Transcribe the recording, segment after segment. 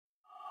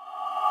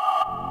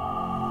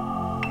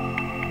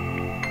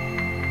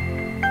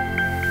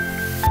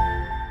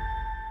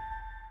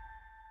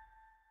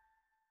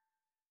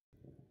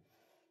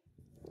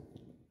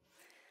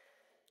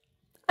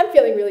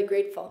feeling really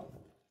grateful.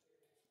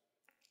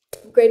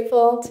 I'm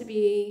grateful to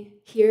be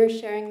here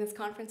sharing this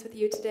conference with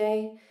you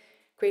today.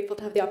 Grateful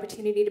to have the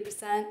opportunity to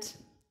present.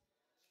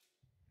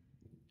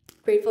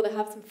 Grateful to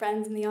have some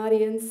friends in the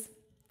audience,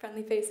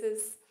 friendly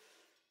faces.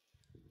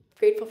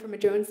 Grateful for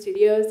Madrone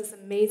Studios, this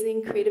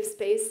amazing creative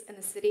space in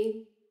the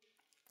city.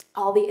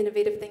 All the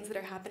innovative things that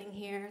are happening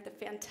here, the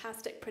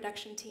fantastic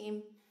production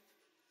team.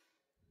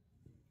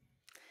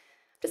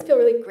 Just feel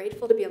really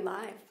grateful to be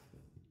alive.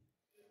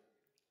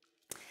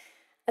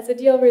 As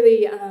Adil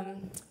really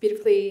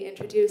beautifully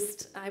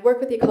introduced, I work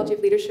with the Ecology of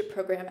Leadership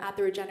program at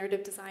the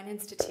Regenerative Design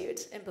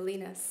Institute in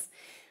Bolinas.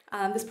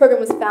 This program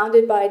was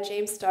founded by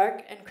James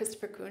Stark and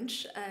Christopher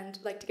Kuntzsch, and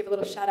I'd like to give a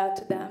little shout out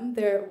to them.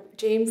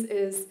 James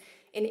is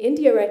in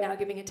India right now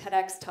giving a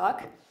TEDx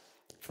talk.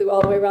 Flew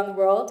all the way around the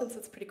world, and so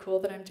it's pretty cool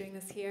that I'm doing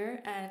this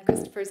here. And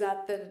Christopher's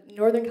at the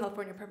Northern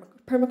California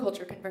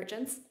Permaculture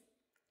Convergence.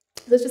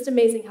 So it's just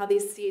amazing how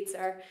these seeds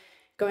are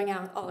going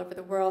out all over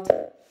the world.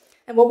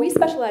 And what we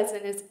specialize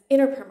in is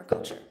inner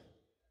permaculture.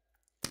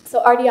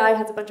 So RDI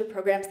has a bunch of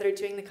programs that are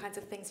doing the kinds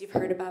of things you've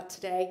heard about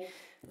today,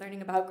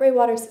 learning about gray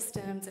water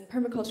systems and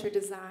permaculture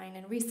design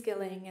and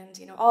reskilling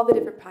and all the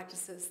different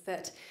practices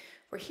that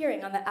we're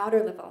hearing on the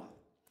outer level.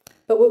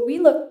 But what we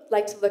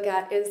like to look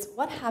at is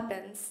what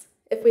happens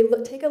if we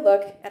take a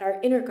look at our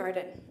inner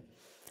garden.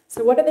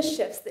 So what are the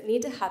shifts that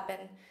need to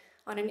happen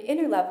on an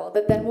inner level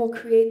that then will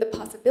create the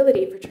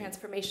possibility for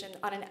transformation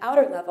on an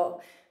outer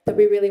level that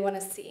we really want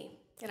to see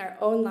in our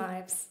own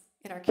lives,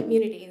 in our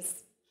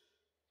communities,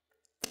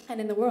 and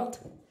in the world.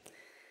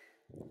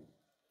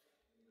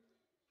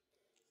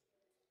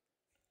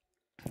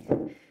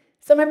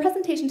 So in my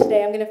presentation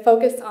today, I'm going to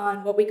focus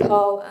on what we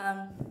call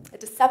a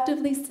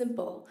deceptively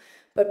simple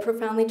but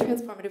profoundly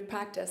transformative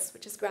practice,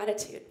 which is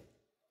gratitude.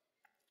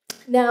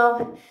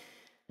 Now,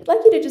 I'd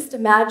like you to just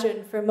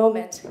imagine for a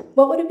moment,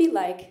 what would it be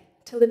like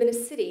to live in a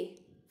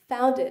city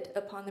founded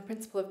upon the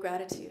principle of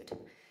gratitude?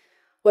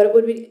 What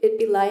would it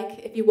be like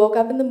if you woke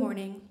up in the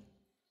morning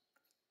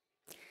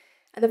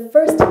and the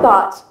first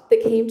thought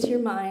that came to your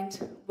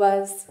mind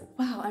was,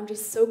 wow, I'm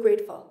just so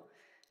grateful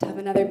to have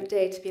another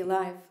day to be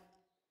alive?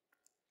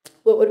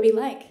 What would it be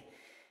like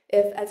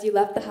if, as you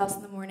left the house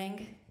in the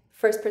morning,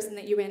 first person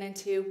that you ran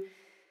into,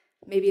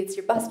 maybe it's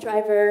your bus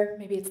driver,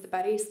 maybe it's the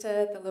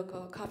barista at the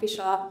local coffee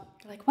shop,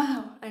 you're like,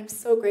 wow, I'm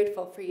so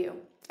grateful for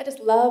you. I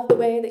just love the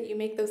way that you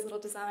make those little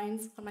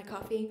designs on my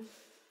coffee.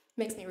 It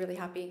makes me really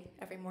happy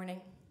every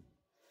morning.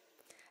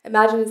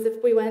 Imagine as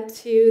if we went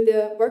to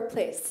the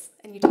workplace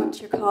and you talked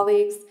to your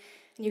colleagues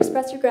and you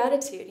expressed your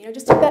gratitude.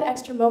 Just take that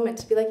extra moment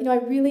to be like, I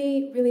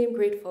really, really am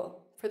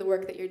grateful for the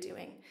work that you're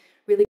doing.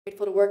 Really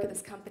grateful to work at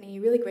this company.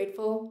 Really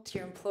grateful to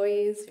your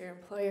employees, your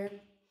employer.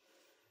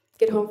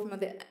 Get home from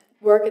the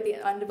work at the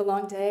end of a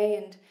long day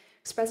and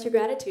express your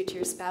gratitude to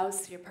your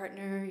spouse, your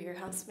partner, your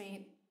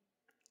housemate.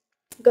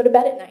 Go to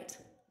bed at night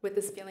with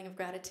this feeling of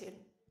gratitude.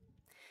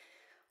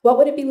 What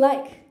would it be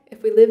like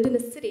if we lived in a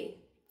city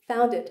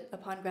founded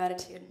upon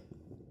gratitude?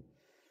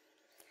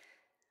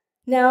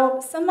 Now,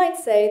 some might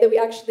say that we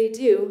actually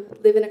do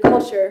live in a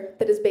culture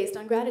that is based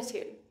on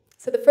gratitude.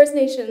 So the First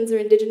Nations or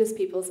indigenous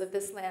peoples of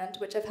this land,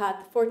 which I've had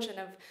the fortune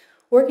of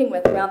working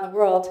with around the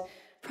world,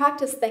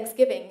 practice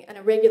Thanksgiving on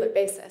a regular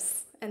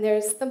basis. And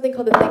there's something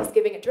called the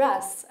Thanksgiving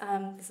Address.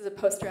 This is a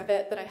poster of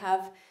it that I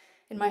have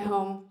in my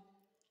home.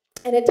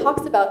 And it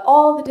talks about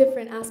all the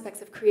different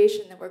aspects of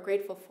creation that we're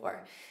grateful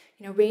for,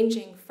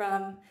 ranging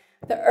from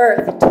the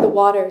earth to the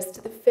waters,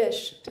 to the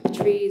fish, to the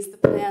trees, the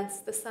plants,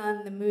 the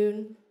sun, the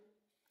moon.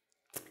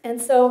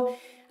 And so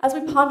as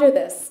we ponder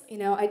this,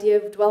 idea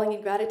of dwelling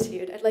in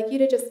gratitude, I'd like you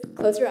to just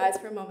close your eyes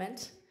for a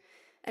moment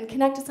and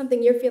connect to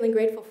something you're feeling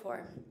grateful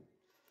for.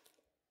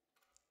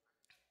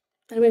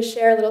 I'm going to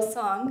share a little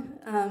song.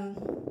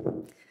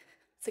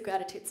 It's a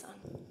gratitude song.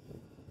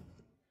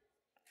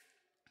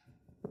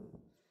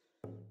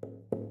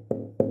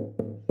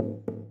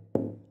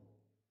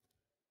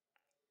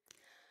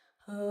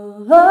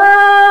 Oh,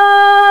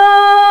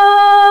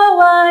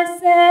 I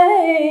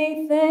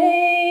say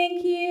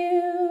thank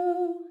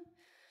you.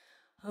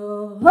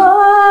 Oh,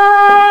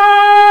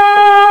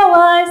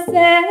 I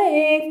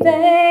say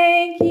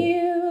thank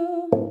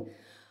you.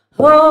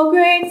 Oh,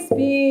 Great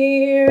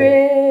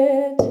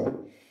Spirit,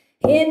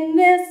 in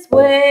this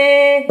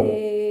way,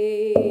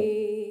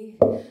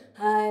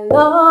 I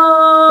long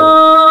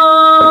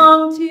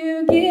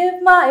to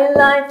give my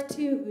life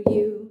to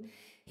you.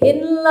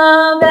 In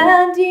love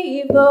and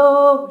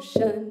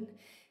devotion,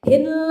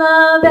 in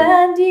love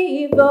and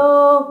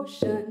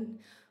devotion,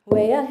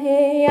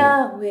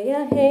 way-a-hey-ya,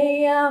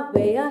 way-a-hey-ya,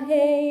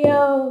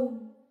 way-a-hey-yo.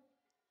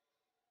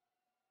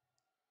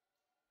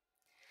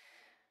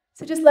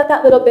 So just let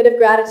that little bit of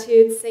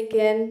gratitude sink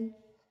in.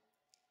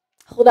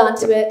 Hold on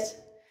to it.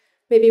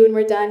 Maybe when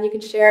we're done, you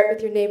can share it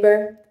with your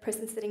neighbor, the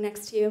person sitting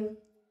next to you.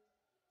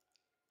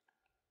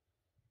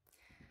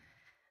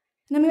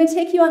 And I'm going to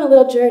take you on a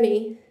little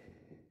journey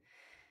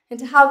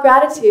into how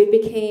gratitude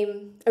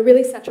became a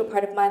really central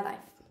part of my life.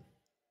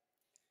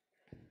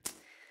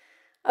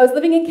 I was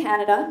living in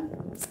Canada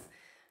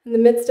in the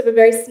midst of a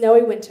very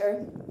snowy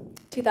winter,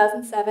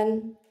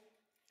 2007.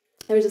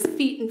 There was just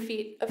feet and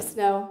feet of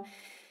snow.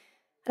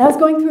 And I was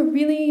going through a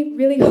really,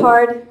 really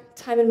hard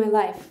time in my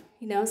life,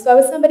 So I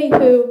was somebody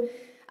who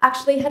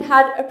actually had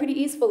had a pretty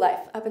easeful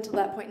life up until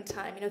that point in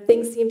time.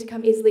 Things seemed to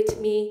come easily to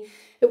me.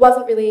 It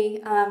wasn't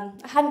really, I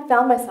hadn't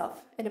found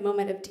myself in a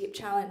moment of deep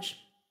challenge.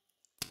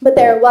 But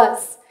there it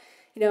was.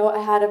 I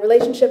had a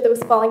relationship that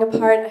was falling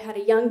apart. I had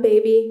a young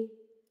baby,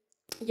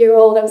 a year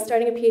old. I was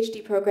starting a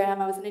PhD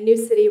program. I was in a new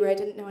city where I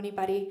didn't know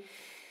anybody.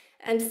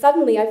 And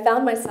suddenly I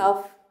found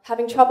myself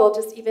having trouble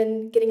just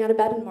even getting out of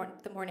bed in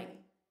the morning.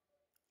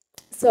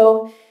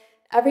 So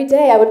every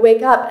day I would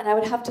wake up and I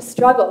would have to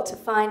struggle to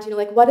find,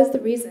 what is the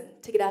reason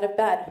to get out of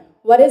bed?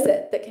 What is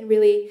it that can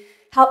really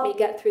help me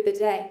get through the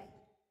day?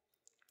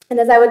 And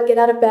as I would get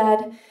out of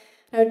bed,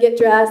 I would get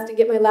dressed and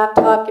get my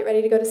laptop, get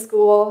ready to go to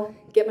school,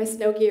 get my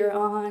snow gear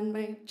on,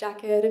 my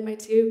jacket and my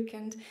toque,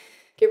 and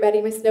get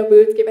ready, my snow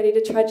boots, get ready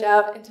to trudge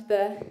out into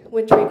the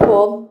wintry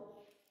cold.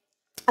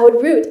 I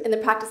would root in the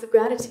practice of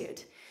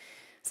gratitude.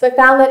 So I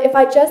found that if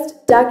I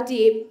just dug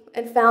deep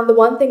and found the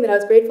one thing that I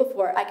was grateful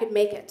for, I could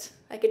make it.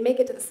 I could make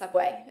it to the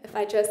subway if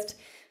I just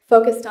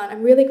focused on,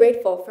 I'm really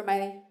grateful for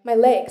my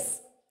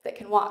legs that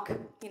can walk.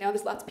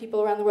 There's lots of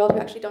people around the world who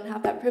actually don't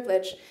have that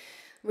privilege.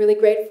 I'm really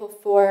grateful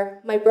for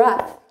my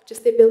breath,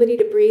 just the ability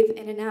to breathe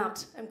in and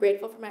out. I'm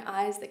grateful for my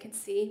eyes that can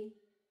see.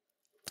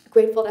 I'm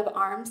grateful to have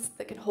arms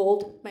that can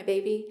hold my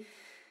baby.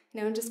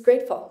 I'm just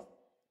grateful.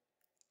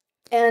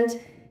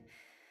 And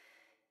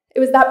it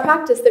was that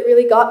practice that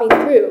really got me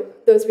through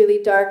those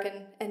really dark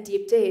and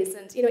deep days.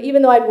 And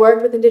even though I'd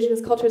worked with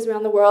Indigenous cultures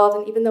around the world,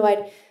 and even though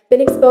I'd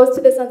been exposed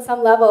to this on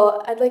some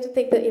level, I'd like to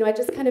think that I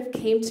just kind of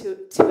came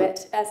to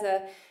it as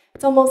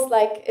it's almost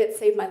like it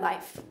saved my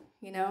life.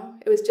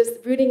 It was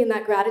just rooting in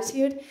that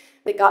gratitude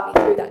that got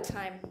me through that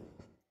time.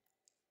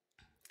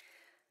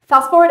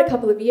 Fast forward a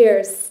couple of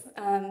years,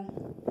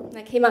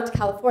 I came out to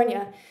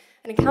California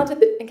and encountered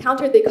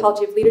the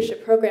Ecology of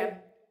Leadership program.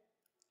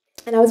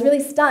 And I was really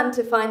stunned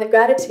to find that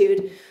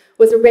gratitude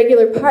was a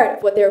regular part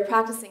of what they were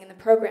practicing in the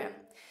program.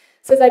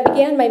 So as I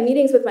began my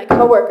meetings with my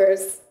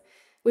coworkers,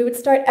 we would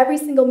start every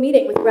single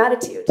meeting with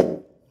gratitude.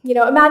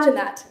 Imagine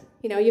that.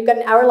 You've got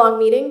an hour-long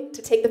meeting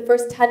to take the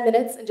first 10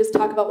 minutes and just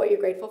talk about what you're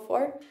grateful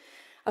for.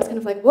 I was kind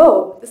of like,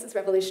 whoa, this is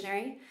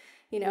revolutionary.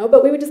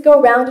 But we would just go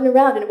around and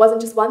around, and it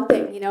wasn't just one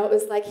thing. It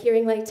was like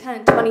hearing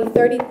 10, 20,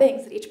 30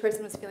 things that each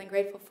person was feeling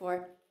grateful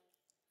for.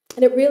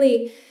 And it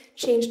really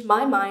changed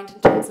my mind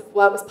in terms of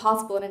what was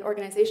possible in an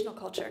organizational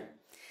culture.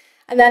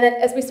 And then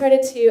as I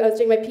was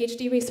doing my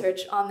PhD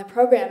research on the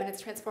program and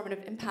its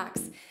transformative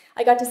impacts,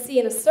 I got to see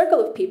in a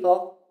circle of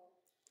people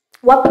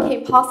what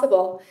became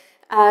possible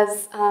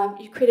as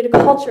you created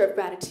a culture of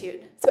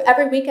gratitude. So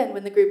every weekend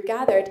when the group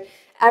gathered,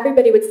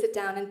 everybody would sit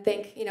down and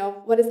think,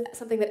 what is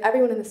something that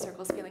everyone in the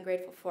circle is feeling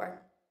grateful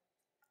for?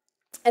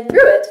 And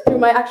through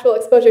my actual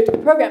exposure to the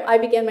program, I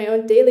began my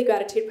own daily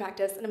gratitude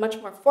practice in a much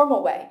more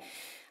formal way.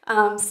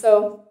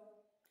 So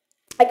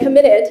I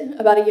committed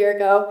about a year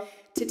ago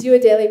to do a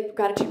daily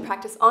gratitude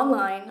practice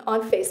online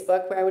on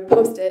Facebook, where I would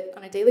post it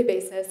on a daily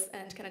basis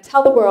and kind of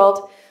tell the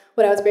world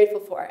what I was grateful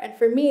for. And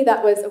for me,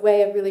 that was a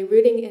way of really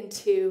rooting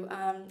into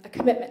a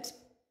commitment.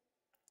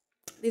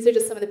 These are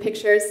just some of the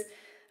pictures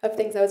of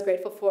things I was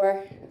grateful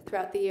for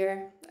throughout the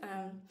year.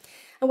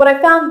 And what I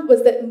found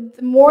was that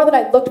the more that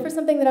I looked for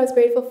something that I was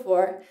grateful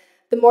for,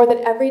 the more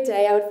that every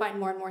day I would find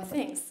more and more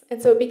things.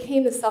 And so it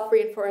became the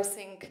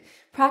self-reinforcing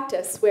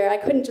practice where I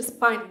couldn't just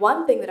find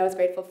one thing that I was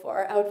grateful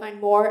for. I would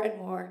find more and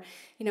more.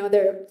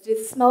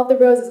 The smell of the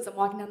roses as I'm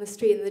walking down the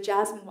street, and the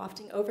jasmine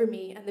wafting over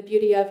me, and the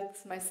beauty of,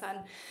 this is my son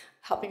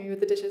helping me with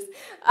the dishes.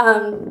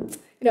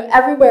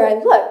 Everywhere I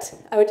looked,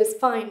 I would just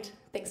find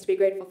things to be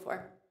grateful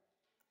for.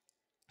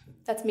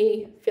 That's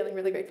me feeling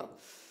really grateful.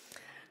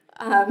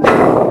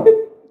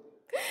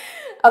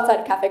 Outside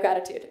of cafe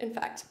gratitude, in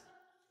fact.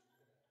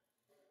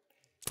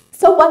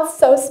 So what's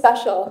so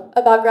special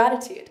about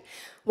gratitude?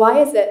 Why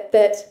is it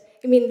that,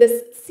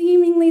 this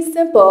seemingly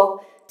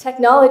simple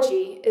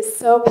technology is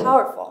so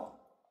powerful?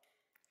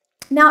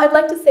 Now, I'd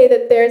like to say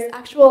that there's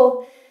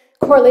actual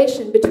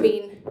correlation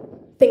between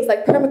things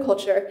like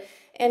permaculture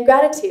and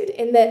gratitude,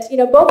 in that,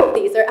 both of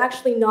these are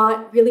actually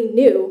not really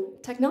new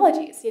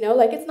technologies.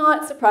 It's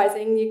not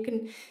surprising.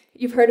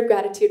 You've heard of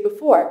gratitude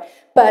before.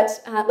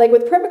 But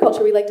with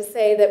permaculture, we like to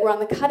say that we're on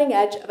the cutting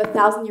edge of a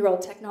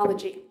 1,000-year-old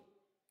technology.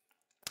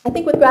 I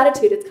think with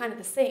gratitude, it's kind of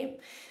the same.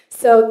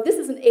 So this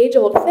is an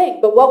age-old thing,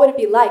 but what would it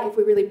be like if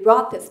we really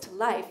brought this to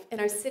life in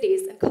our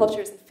cities and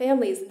cultures and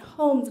families and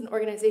homes and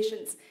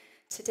organizations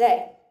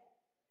today?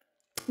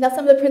 Now,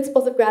 some of the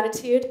principles of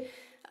gratitude,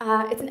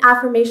 it's an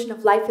affirmation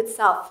of life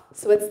itself.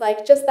 So it's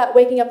like just that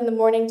waking up in the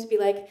morning to be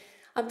like,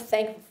 I'm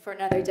thankful for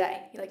another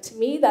day. To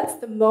me, that's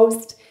the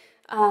most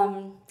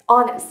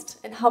honest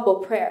and humble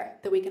prayer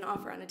that we can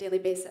offer on a daily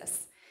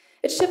basis.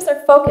 It shifts our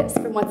focus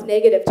from what's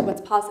negative to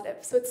what's positive.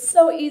 So it's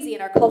so easy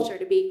in our culture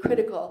to be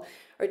critical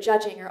or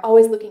judging or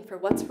always looking for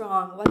what's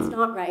wrong, what's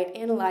not right,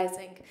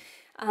 analyzing.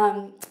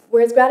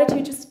 Whereas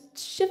gratitude just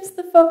shifts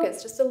the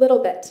focus just a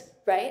little bit,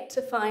 right,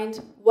 to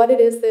find what it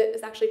is that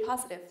is actually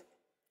positive.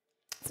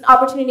 It's an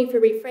opportunity for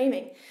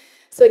reframing.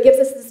 So it gives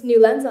us this new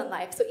lens on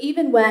life. So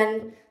even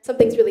when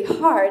something's really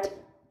hard,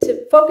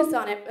 to focus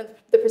on it from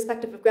the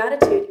perspective of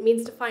gratitude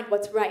means to find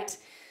what's right.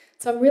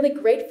 So I'm really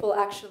grateful,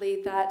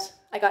 actually, that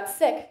I got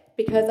sick,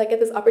 because I get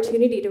this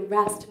opportunity to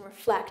rest and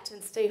reflect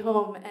and stay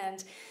home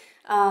and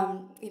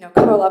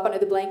curl up under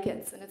the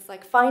blankets. And it's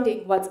like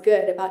finding what's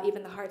good about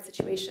even the hard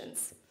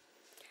situations.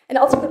 And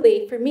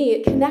ultimately, for me,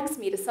 it connects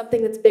me to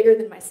something that's bigger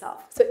than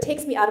myself. So it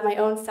takes me out of my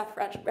own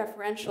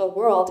self-referential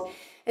world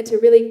into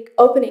really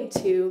opening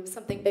to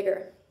something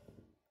bigger.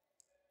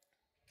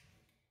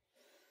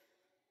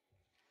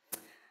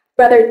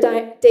 Brother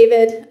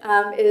David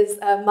is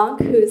a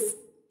monk who's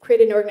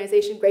created an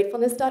organization,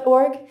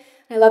 gratefulness.org. And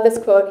I love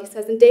this quote. He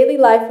says, "In daily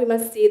life, we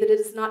must see that it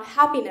is not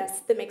happiness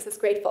that makes us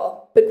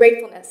grateful, but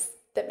gratefulness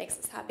that makes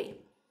us happy."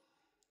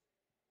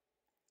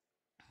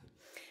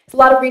 There's a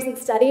lot of recent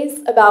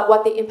studies about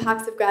what the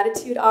impacts of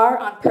gratitude are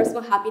on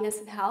personal happiness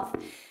and health.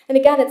 And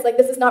again, it's like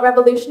this is not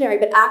revolutionary,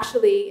 but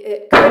actually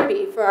it could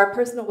be for our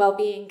personal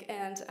well-being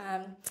and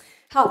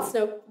health.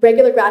 So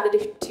regular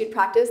gratitude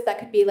practice, that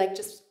could be like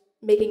just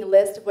making a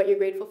list of what you're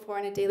grateful for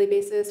on a daily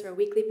basis or a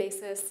weekly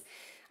basis,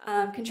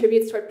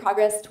 contributes toward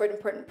progress toward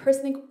important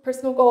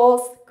personal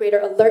goals, greater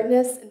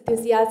alertness,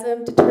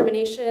 enthusiasm,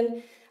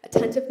 determination,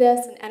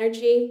 attentiveness, and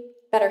energy,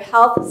 better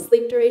health,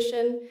 sleep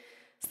duration,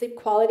 sleep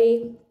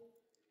quality,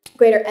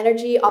 greater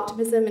energy,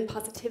 optimism, and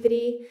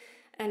positivity,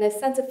 and a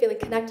sense of feeling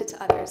connected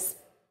to others.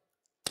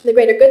 The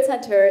Greater Good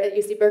Center at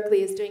UC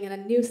Berkeley is doing a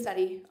new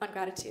study on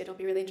gratitude. It'll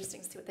be really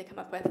interesting to see what they come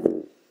up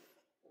with.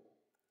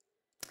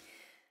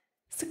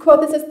 So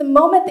quote, this is the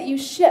moment that you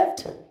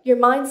shift your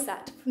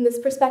mindset from this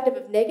perspective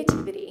of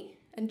negativity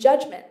and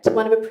judgment to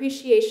one of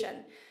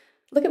appreciation.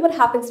 Look at what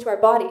happens to our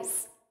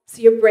bodies.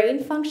 So your brain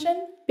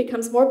function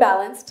becomes more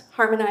balanced,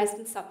 harmonized,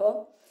 and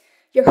supple.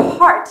 Your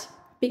heart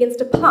begins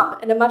to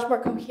pump in a much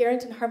more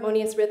coherent and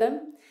harmonious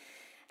rhythm.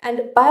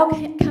 And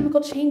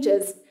biochemical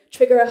changes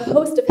trigger a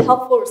host of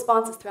helpful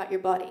responses throughout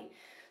your body.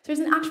 So there's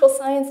an actual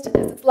science to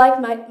this. It's like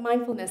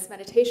mindfulness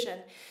meditation.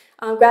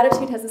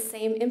 Gratitude has the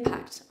same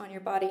impact on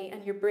your body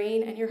and your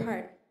brain and your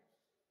heart.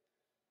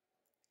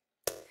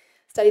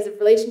 Studies of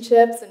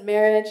relationships and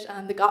marriage,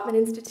 the Gottman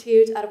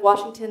Institute out of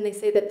Washington, they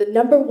say that the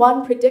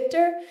 #1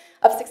 predictor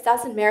of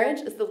success in marriage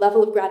is the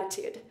level of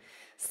gratitude.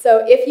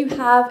 So if you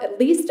have at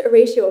least a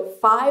ratio of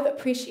 5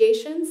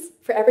 appreciations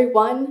for every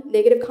 1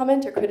 negative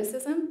comment or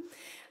criticism,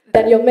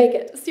 then you'll make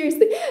it.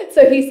 Seriously.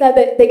 So he said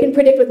that they can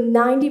predict with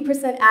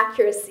 90%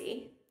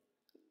 accuracy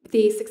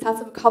the success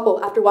of a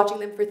couple after watching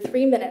them for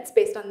 3 minutes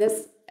based on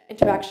this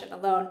interaction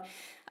alone,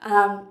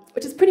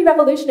 which is pretty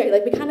revolutionary.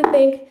 Like, we kind of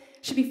think it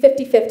should be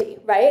 50-50,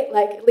 right?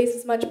 Like, at least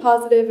as much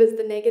positive as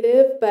the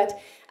negative, but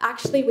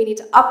actually we need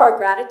to up our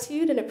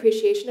gratitude and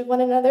appreciation of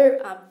one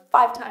another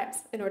 5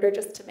 times in order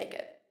just to make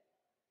it.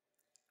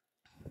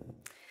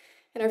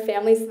 In our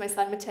families, my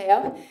son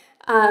Mateo,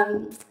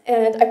 and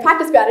I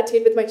practice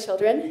gratitude with my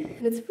children,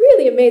 and it's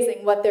really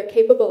amazing what they're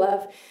capable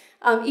of.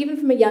 Even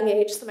from a young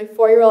age. So my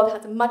 4-year-old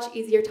has a much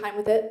easier time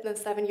with it than a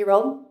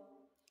 7-year-old.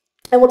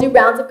 And we'll do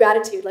rounds of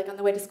gratitude, like on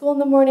the way to school in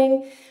the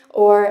morning,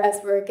 or as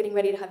we're getting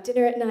ready to have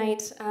dinner at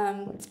night.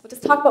 We'll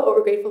just talk about what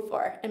we're grateful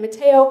for. And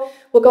Mateo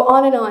will go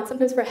on and on,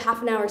 sometimes for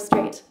half an hour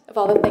straight, of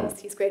all the things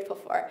he's grateful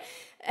for.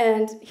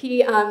 And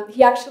he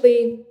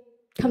actually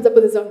comes up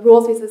with his own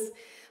rules. He says,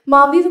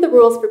 "Mom, these are the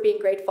rules for being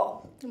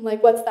grateful." I'm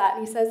like, "What's that?"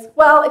 And he says,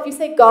 "Well, if you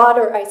say God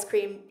or ice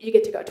cream, you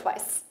get to go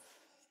twice."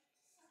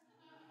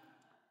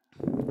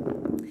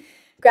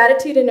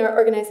 Gratitude in our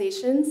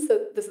organizations,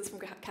 so this is from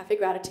Cafe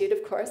Gratitude,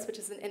 of course, which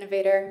is an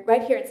innovator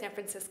right here in San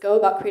Francisco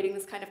about creating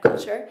this kind of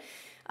culture.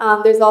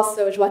 There's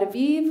also Joie de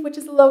Vivre, which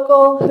is a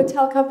local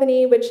hotel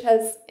company which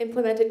has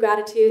implemented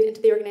gratitude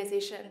into the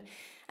organization.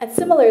 And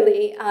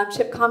similarly,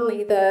 Chip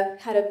Conley, the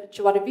head of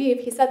Joie de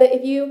Vivre, he said that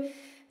if you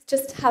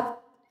just have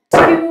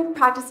 2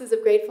 practices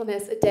of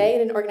gratefulness a day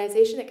in an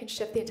organization, it can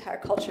shift the entire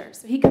culture.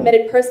 So he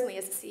committed personally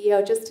as a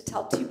CEO just to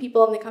tell 2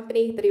 people in the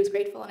company that he was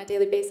grateful on a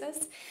daily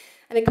basis.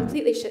 And it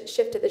completely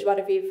shifted the Joie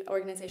de Vivre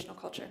organizational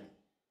culture.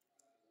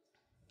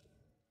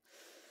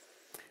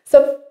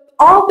 So if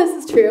all this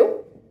is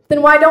true,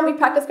 then why don't we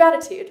practice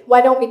gratitude?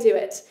 Why don't we do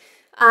it?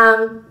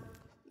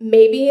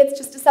 Maybe it's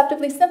just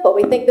deceptively simple.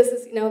 We think this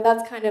is,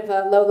 that's kind of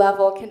a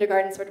low-level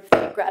kindergarten sort of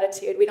thing,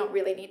 gratitude. We don't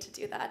really need to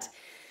do that.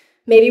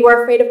 Maybe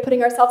we're afraid of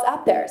putting ourselves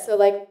out there. So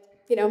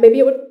maybe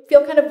it would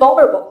feel kind of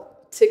vulnerable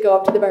to go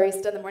up to the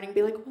barista in the morning and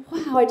be like,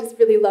 "Wow, I just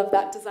really love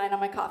that design on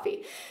my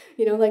coffee."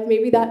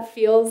 Maybe that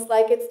feels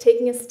like it's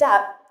taking a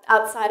step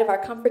outside of our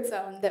comfort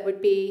zone that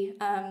would be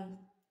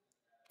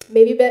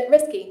maybe a bit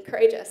risky,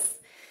 courageous.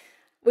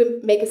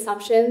 We make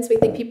assumptions. We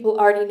think people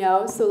already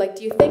know. So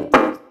do you think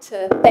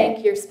to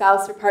thank your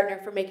spouse or partner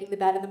for making the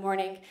bed in the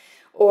morning,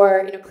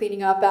 or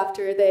cleaning up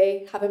after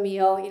they have a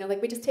meal?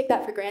 We just take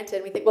that for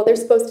granted. We think, well, they're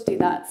supposed to do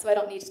that, so I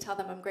don't need to tell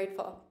them I'm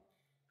grateful.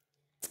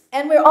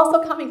 And we're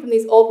also coming from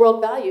these old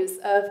world values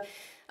of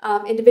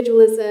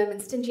individualism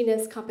and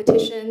stinginess,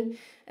 competition.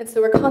 And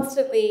so we're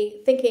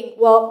constantly thinking,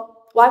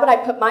 well, why would I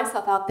put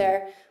myself out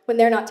there when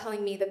they're not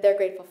telling me that they're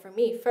grateful for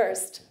me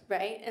first,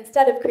 right?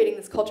 Instead of creating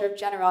this culture of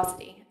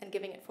generosity and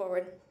giving it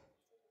forward.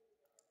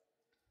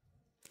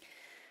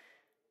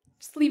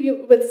 Just leave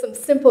you with some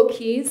simple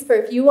keys for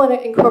if you want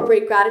to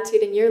incorporate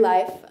gratitude in your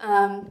life.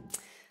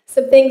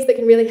 Some things that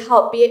can really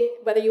help, be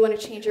it whether you want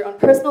to change your own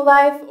personal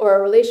life or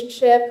a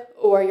relationship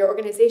or your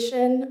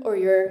organization or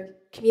your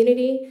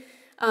community.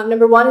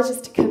 Number one is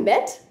just to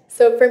commit.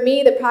 So for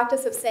me, the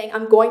practice of saying,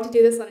 I'm going to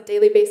do this on a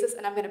daily basis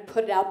and I'm going to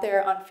put it out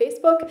there on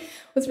Facebook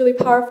was really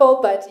powerful,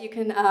 but you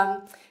can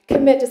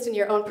commit just in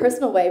your own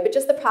personal way. But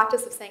just the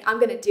practice of saying, I'm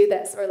going to do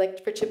this, or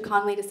like for Chip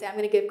Conley to say, I'm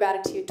going to give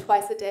gratitude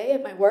twice a day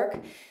at my work,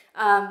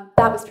 that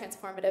was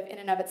transformative in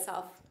and of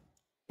itself.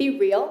 Be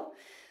real.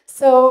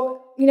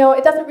 So, you know,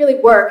 it doesn't really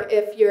work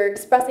if you're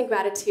expressing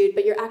gratitude,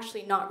 but you're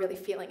actually not really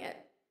feeling it.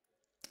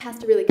 It has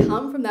to really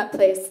come from that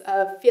place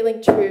of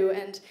feeling true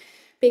and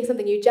being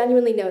something you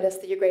genuinely notice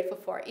that you're grateful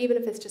for, even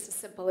if it's just as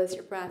simple as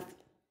your breath.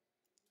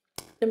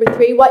 Number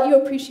three, what you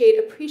appreciate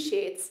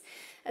appreciates.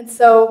 And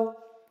so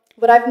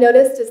what I've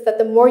noticed is that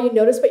the more you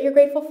notice what you're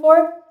grateful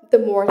for, the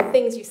more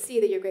things you see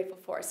that you're grateful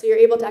for. So you're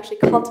able to actually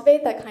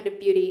cultivate that kind of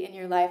beauty in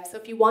your life. So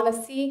if you want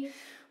to see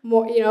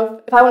more, you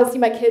know, if I want to see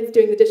my kids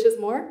doing the dishes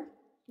more,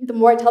 the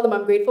more I tell them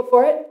I'm grateful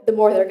for it, the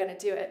more they're going to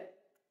do it.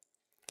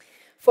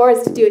 4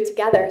 is to do it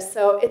together.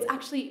 So it's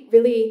actually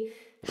really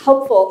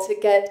helpful to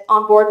get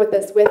on board with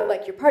this with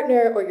like your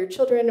partner or your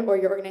children or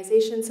your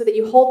organization so that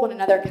you hold one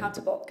another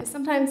accountable. Because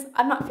sometimes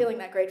I'm not feeling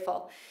that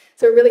grateful.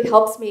 So it really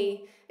helps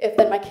me if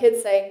then my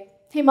kids say,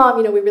 hey mom,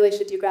 you know, we really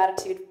should do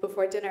gratitude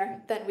before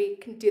dinner, then we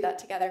can do that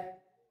together.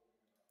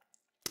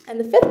 And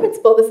the 5th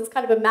principle, this is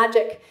kind of a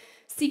magic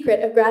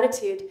secret of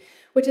gratitude,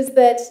 which is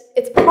that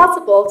it's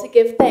possible to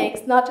give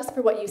thanks not just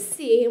for what you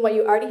see and what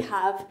you already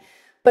have,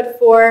 but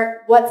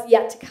for what's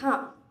yet to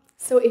come.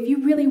 So if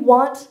you really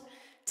want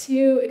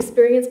to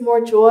experience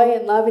more joy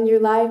and love in your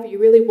life, or you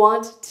really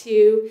want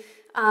to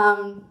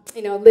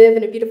you know, live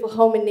in a beautiful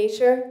home in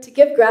nature, to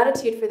give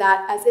gratitude for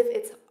that as if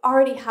it's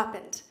already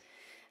happened.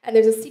 And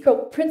there's a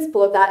secret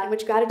principle of that in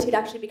which gratitude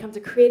actually becomes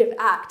a creative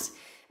act,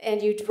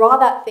 and you draw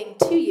that thing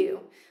to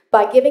you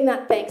by giving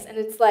that thanks, and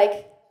it's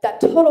like that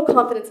total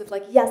confidence of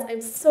like, yes,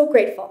 I'm so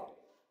grateful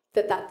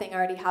that that thing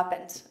already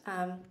happened.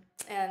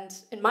 And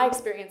in my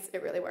experience,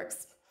 it really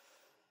works.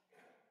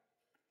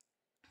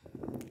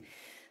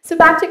 So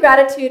back to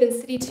gratitude in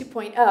City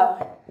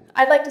 2.0.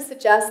 I'd like to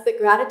suggest that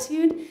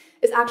gratitude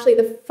is actually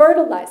the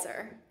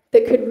fertilizer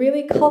that could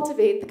really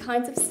cultivate the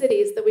kinds of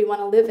cities that we want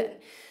to live in,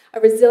 a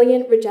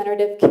resilient,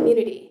 regenerative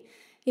community.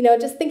 You know,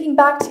 just thinking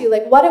back to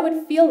like what it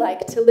would feel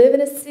like to live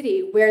in a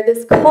city where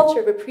this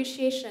culture of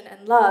appreciation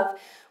and love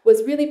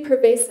was really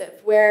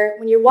pervasive, where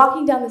when you're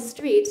walking down the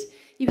street,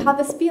 you have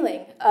this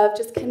feeling of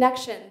just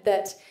connection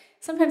that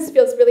sometimes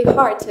feels really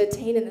hard to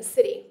attain in the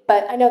city.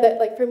 But I know that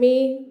like for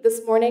me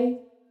this morning,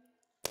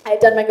 I had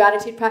done my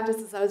gratitude practice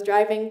as I was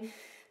driving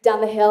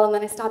down the hill, and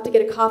then I stopped to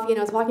get a coffee, and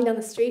I was walking down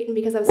the street, and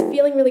because I was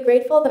feeling really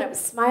grateful, then I was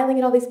smiling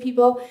at all these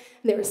people,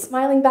 and they were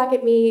smiling back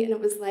at me, and it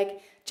was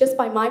like, just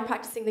by my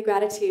practicing the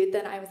gratitude,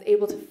 then I was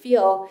able to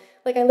feel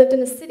like I lived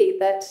in a city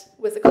that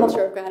was a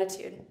culture of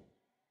gratitude.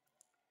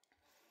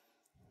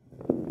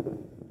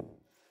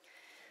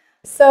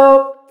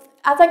 So,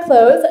 as I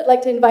close, I'd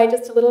like to invite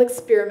just a little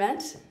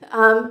experiment,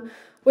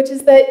 which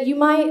is that you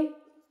might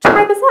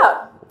try this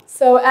out.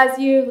 So as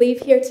you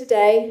leave here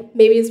today,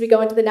 maybe as we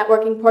go into the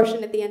networking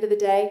portion at the end of the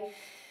day,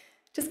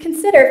 just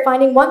consider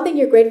finding one thing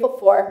you're grateful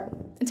for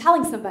and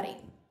telling somebody.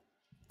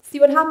 See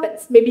what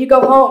happens. Maybe you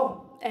go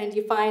home and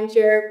you find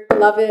your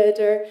beloved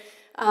or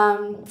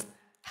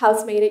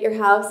housemate at your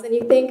house, and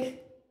you think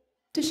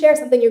to share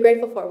something you're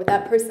grateful for with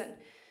that person.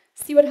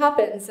 See what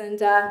happens, and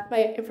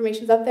my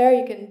information's up there.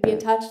 You can be in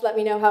touch, let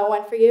me know how it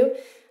went for you.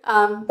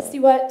 See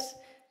what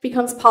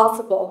becomes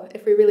possible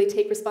if we really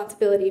take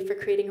responsibility for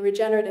creating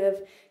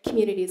regenerative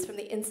communities from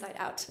the inside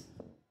out.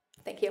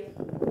 Thank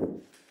you.